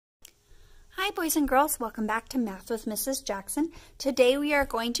Hi boys and girls, welcome back to Math with Mrs. Jackson. Today we are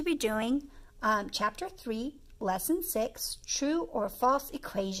going to be doing Chapter 3, Lesson 6, True or False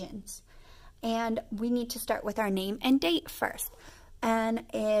Equations. And we need to start with our name and date first. And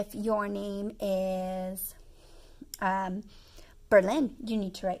if your name is Berlin, you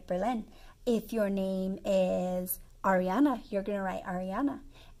need to write Berlin. If your name is Ariana, you're going to write Ariana.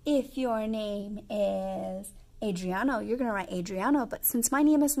 If your name is Adriano, you're going to write Adriano, but since my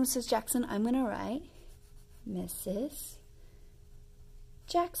name is Mrs. Jackson, I'm going to write Mrs.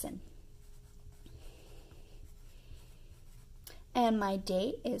 Jackson. And my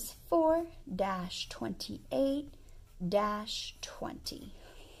date is 4-28-20.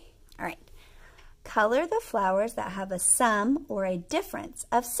 All right. Color the flowers that have a sum or a difference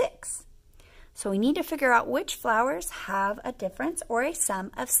of 6. So we need to figure out which flowers have a difference or a sum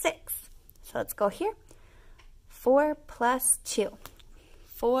of 6. So let's go here. 4 plus 2.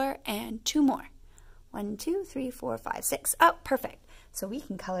 4 and 2 more. 1, 2, 3, 4, 5, 6. Oh, perfect. So we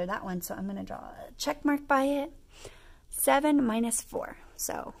can color that one. So I'm going to draw a check mark by it. 7 minus 4.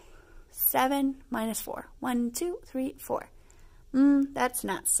 So 7 minus 4. 1, 2, 3, 4. That's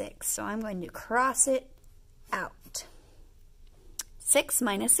not 6. So I'm going to cross it out. 6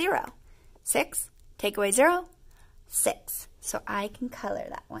 minus 0. 6. Take away 0. 6. So I can color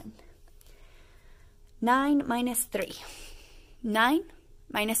that one. 9 minus 3. 9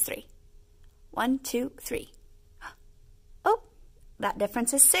 minus 3. 1, 2, 3. Oh, that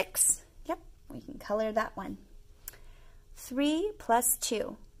difference is 6. Yep, we can color that one. 3 plus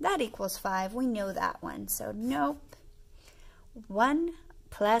 2. That equals 5. We know that one, so nope. 1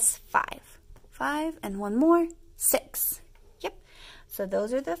 plus 5. 5 and 1 more, 6. Yep, so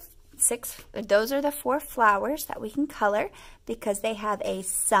those are the 4 flowers that we can color because they have a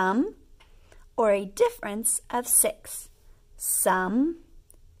sum or a difference of 6. Sum,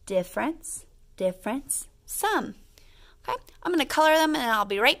 difference, difference, sum. Okay, I'm going to color them and I'll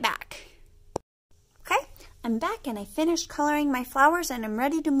be right back. Okay, I'm back and I finished coloring my flowers and I'm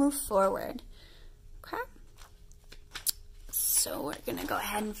ready to move forward. Okay, so we're going to go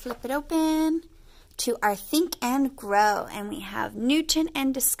ahead and flip it open to our Think and Grow, and we have Newton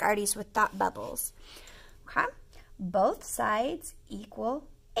and Descartes with thought bubbles. Okay, both sides equal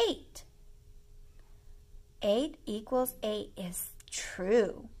 8. 8 equals 8 is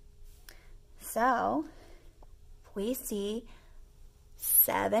true. So, we see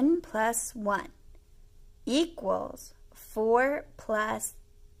 7 plus 1 equals 4 plus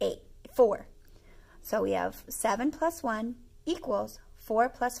 8, 4. So we have 7 plus 1 equals 4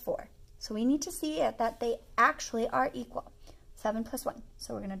 plus 4. So we need to see that they actually are equal. 7 plus 1.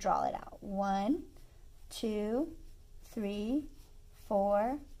 So we're going to draw it out. 1, 2, 3,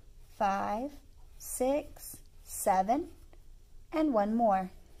 4, 5, 6, 7, and 1 more.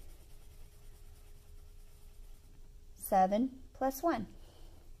 7 plus 1.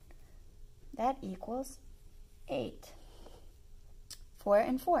 That equals 8. 4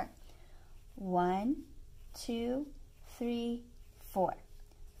 and 4. 1, 2, 3, 4.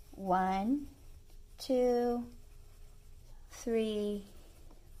 1, 2, 3,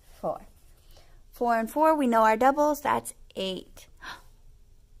 4. 4 and 4, we know our doubles. That's 8.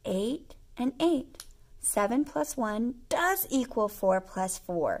 8 and 8. 7 plus 1 does equal 4 plus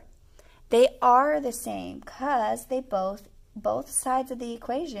 4. They are the same because they both sides of the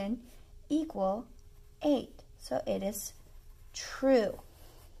equation equal 8. So it is true.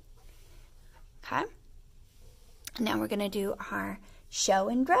 Okay? Now we're going to do our show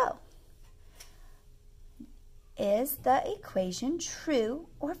and grow. Is the equation true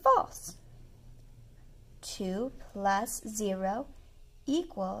or false? 2 plus 0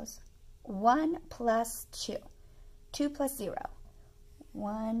 equals 1 plus 2. 2 plus 0.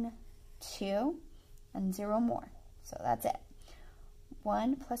 1, 2, and 0 more. So that's it.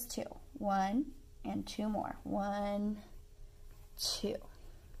 1 plus 2. 1 and 2 more. 1, 2.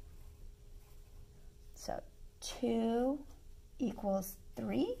 So 2 equals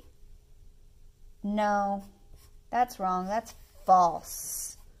 3? No, that's wrong. That's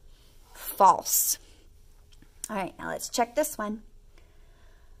false. False. All right, now let's check this one.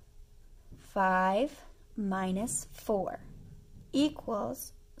 5 minus 4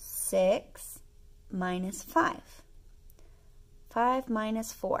 equals 6 minus 5. 5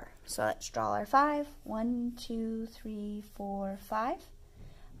 minus 4. So let's draw our 5. 1, 2, 3, 4, 5.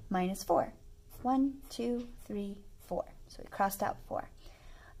 Minus 4. 1, 2, 3, 4. So we crossed out 4.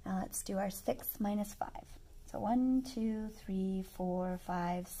 Now let's do our 6 minus 5. So 1, 2, 3, 4,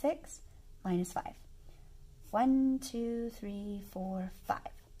 5, 6 minus 5. 1, 2, 3, 4, 5.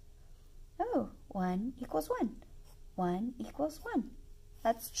 Oh, 1 equals 1. 1 equals 1.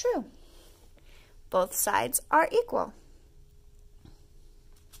 That's true. both sides are equal.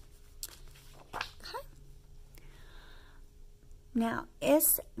 Okay. Now,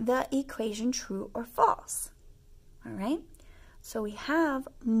 is the equation true or false? All right, so we have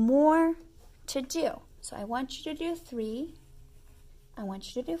more to do. So I want you to do 3. I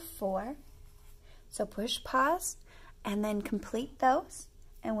want you to do 4. So push pause and then complete those.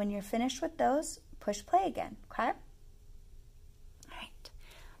 And when you're finished with those, push play again, okay? All right,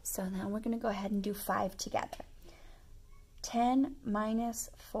 so now we're going to go ahead and do 5 together. 10 minus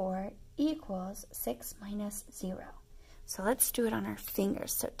 4 equals 6 minus 0. So let's do it on our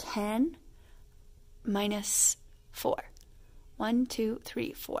fingers. So 10 minus 4. 1, 2,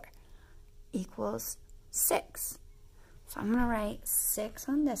 3, 4 equals 6. So I'm going to write 6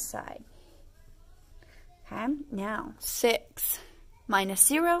 on this side. Okay, now 6 minus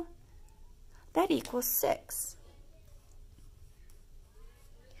 0, that equals 6.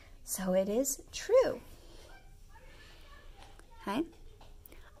 So it is true. Okay,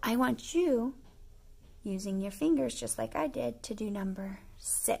 I want you, using your fingers just like I did, to do number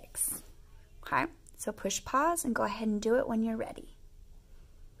 6. Okay, so push pause and go ahead and do it when you're ready.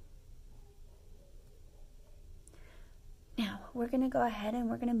 Now, we're going to go ahead and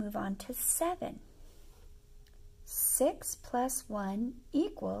we're going to move on to 7. 6 plus 1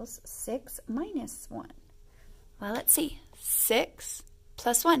 equals 6 minus 1. Well, let's see. 6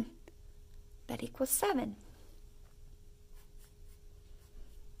 plus 1, that equals 7.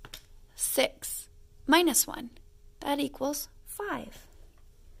 6 minus 1, that equals 5.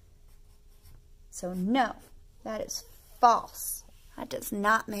 So no, that is false. That does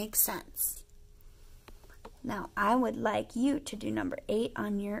not make sense. Now, I would like you to do number 8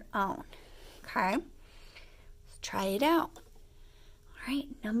 on your own. Okay? Try it out. All right,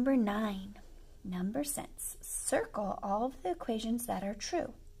 number 9. Number sense. Circle all of the equations that are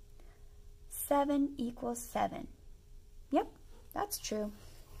true. 7 equals 7. Yep, that's true.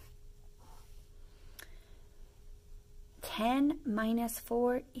 10 minus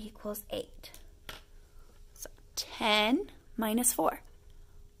 4 equals 8. So 10 minus 4.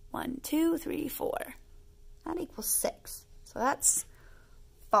 1, 2, 3, 4. That equals 6. So that's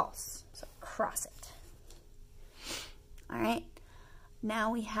false. So cross it. All right.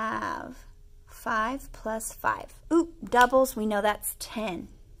 Now we have 5 plus 5. Ooh, doubles. We know that's 10.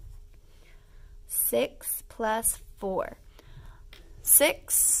 6 plus 4.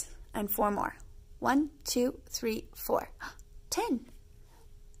 6 and 4 more. 1, 2, 3, 4. 10.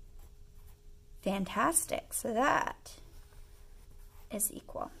 Fantastic. So that is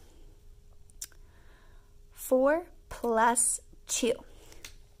equal. 4 plus 2.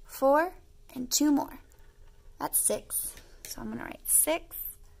 4 and 2 more. That's 6. So I'm going to write 6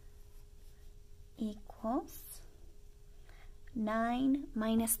 equals 9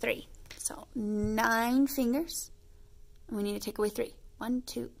 minus 3. So 9 fingers. And we need to take away 3. 1,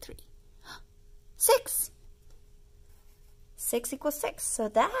 2, 3. 6. 6 equals 6. So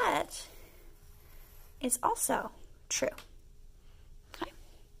that is also true. Okay.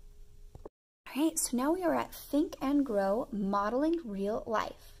 All right, so now we are at Think and Grow, Modeling Real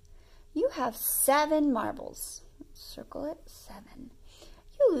Life. You have 7 marbles. Circle it, 7.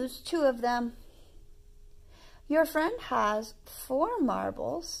 You lose 2 of them. Your friend has 4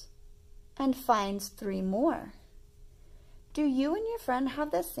 marbles and finds 3 more. Do you and your friend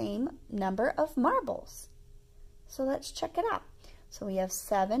have the same number of marbles? So let's check it out. So we have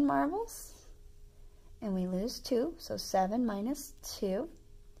 7 marbles and we lose 2. So 7 minus 2.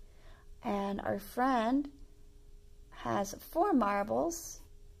 And our friend has 4 marbles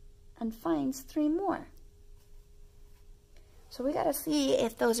and finds 3 more. So we got to see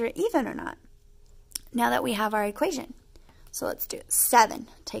if those are even or not now that we have our equation. So let's do it. 7,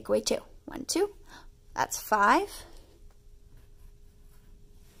 take away 2. 1, 2. That's 5.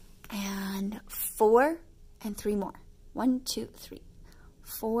 And 4 and 3 more. 1, 2, 3.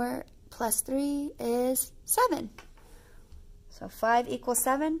 4 plus 3 is 7. So 5 equals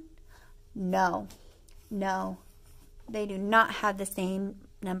 7? No. No. They do not have the same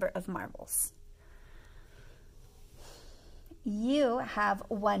number of marbles. You have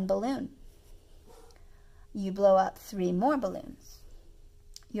 1 balloon. You blow up 3 more balloons.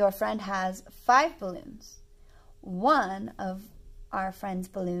 Your friend has 5 balloons. One of our friend's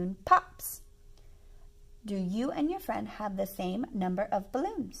balloon pops. Do you and your friend have the same number of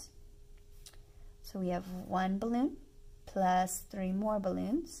balloons? So we have 1 balloon plus 3 more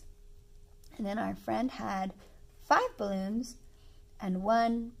balloons. And then our friend had 5 balloons and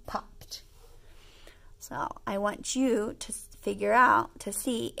 1 popped. So I want you to figure out to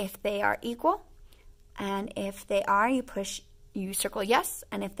see if they are equal. And if they are, you push you circle yes,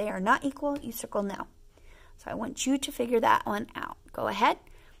 and if they are not equal, you circle no. So I want you to figure that one out. Go ahead,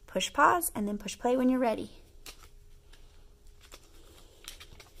 push pause, and then push play when you're ready.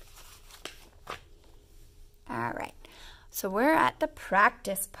 All right, so we're at the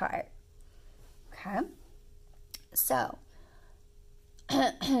practice part. Okay, so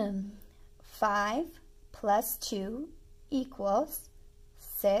 5 plus 2 equals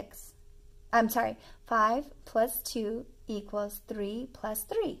 6. I'm sorry, 5 plus 2 equals 3 plus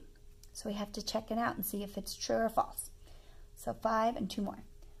 3. So we have to check it out and see if it's true or false. So 5 and 2 more.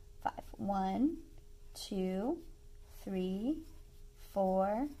 5. 1, 2, 3,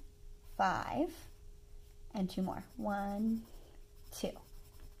 4, 5, and 2 more. 1, 2. So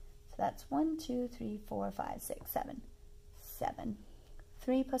that's 1, 2, 3, 4, 5, 6, 7. 7.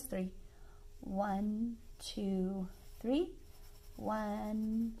 3 plus 3. 1, 2, 3.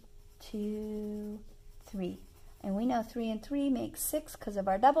 1, 2, 3. And we know 3 and 3 make 6 because of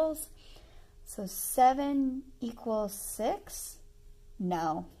our doubles. So 7 equals 6?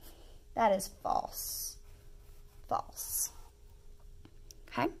 No, that is false. False.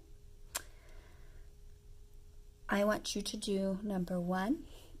 Okay? I want you to do number 1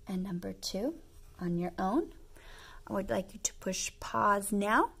 and number 2 on your own. I would like you to push pause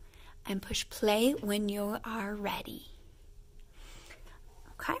now and push play when you are ready.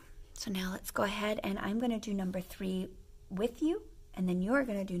 Okay? So now let's go ahead and I'm going to do number 3 with you, and then you're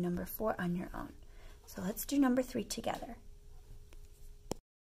going to do number 4 on your own. So let's do number 3 together.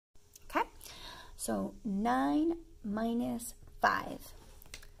 Okay? So 9 minus 5.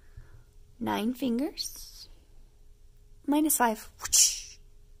 9 fingers minus 5.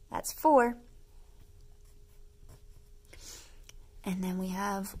 That's 4. And then we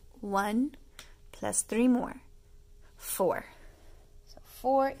have 1 plus 3 more. 4.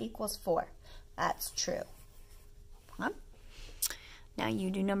 4 equals 4. That's true. Now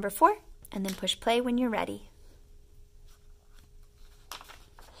you do number 4 and then push play when you're ready.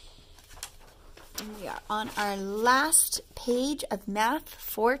 And we are on our last page of math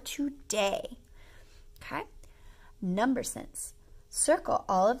for today. Okay? Number sense. Circle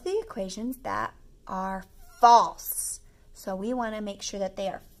all of the equations that are false. So we want to make sure that they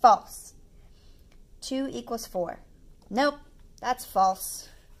are false. 2 equals 4. Nope. That's false.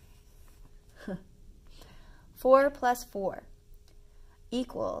 4 plus 4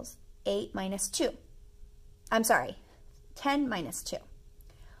 equals 8 minus 2. I'm sorry, 10 minus 2.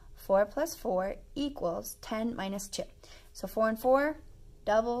 4 plus 4 equals 10 minus 2. So 4 and 4,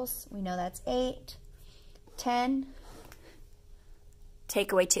 doubles. We know that's 8. 10.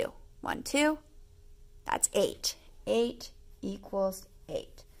 Take away 2. 1, 2. That's 8. 8 equals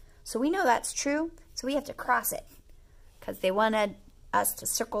 8. So we know that's true, so we have to cross it, because they wanted us to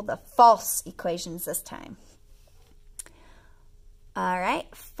circle the false equations this time. All right,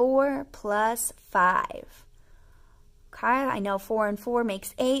 4 plus 5. Okay, I know 4 and 4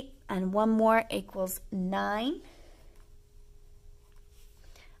 makes 8, and 1 more equals 9.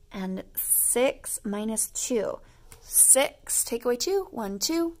 And 6 minus 2. 6, take away 2, 1,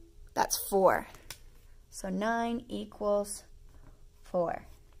 2, that's 4. So 9 equals 4.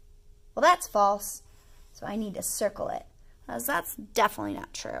 Well, that's false, so I need to circle it, because that's definitely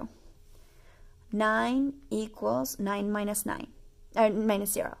not true. 9 equals 9 minus 9, or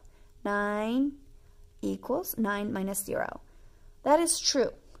minus 0. 9 equals 9 minus 0. That is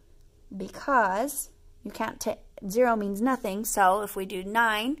true, because you can't take, 0 means nothing, so if we do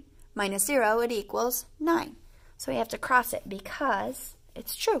 9 minus 0, it equals 9. So we have to cross it because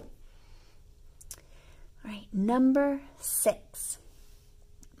it's true. All right, number 6.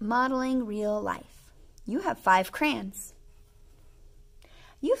 Modeling real life. You have 5 crayons.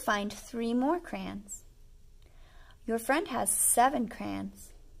 You find 3 more crayons. Your friend has 7 crayons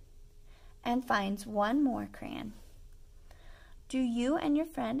and finds 1 more crayon. Do you and your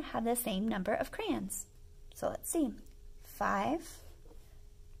friend have the same number of crayons? So let's see. 5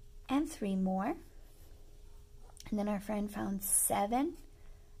 and 3 more. And then our friend found 7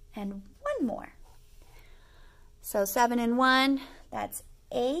 and 1 more. So 7 and 1, that's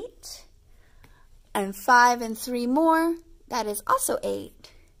 8. And 5 and 3 more, that is also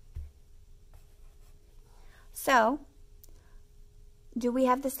 8. So, do we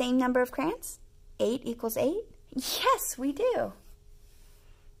have the same number of crayons? 8 equals 8? Yes, we do.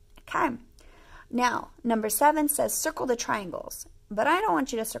 Okay. Now, number 7 says circle the triangles. But I don't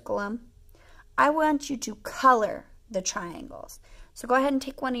want you to circle them. I want you to color the triangles. So go ahead and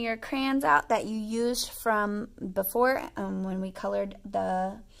take one of your crayons out that you used from before when we colored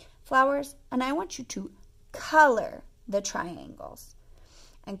the flowers. And I want you to color the triangles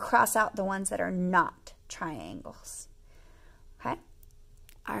and cross out the ones that are not triangles.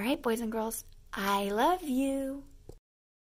 All right, boys and girls, I love you.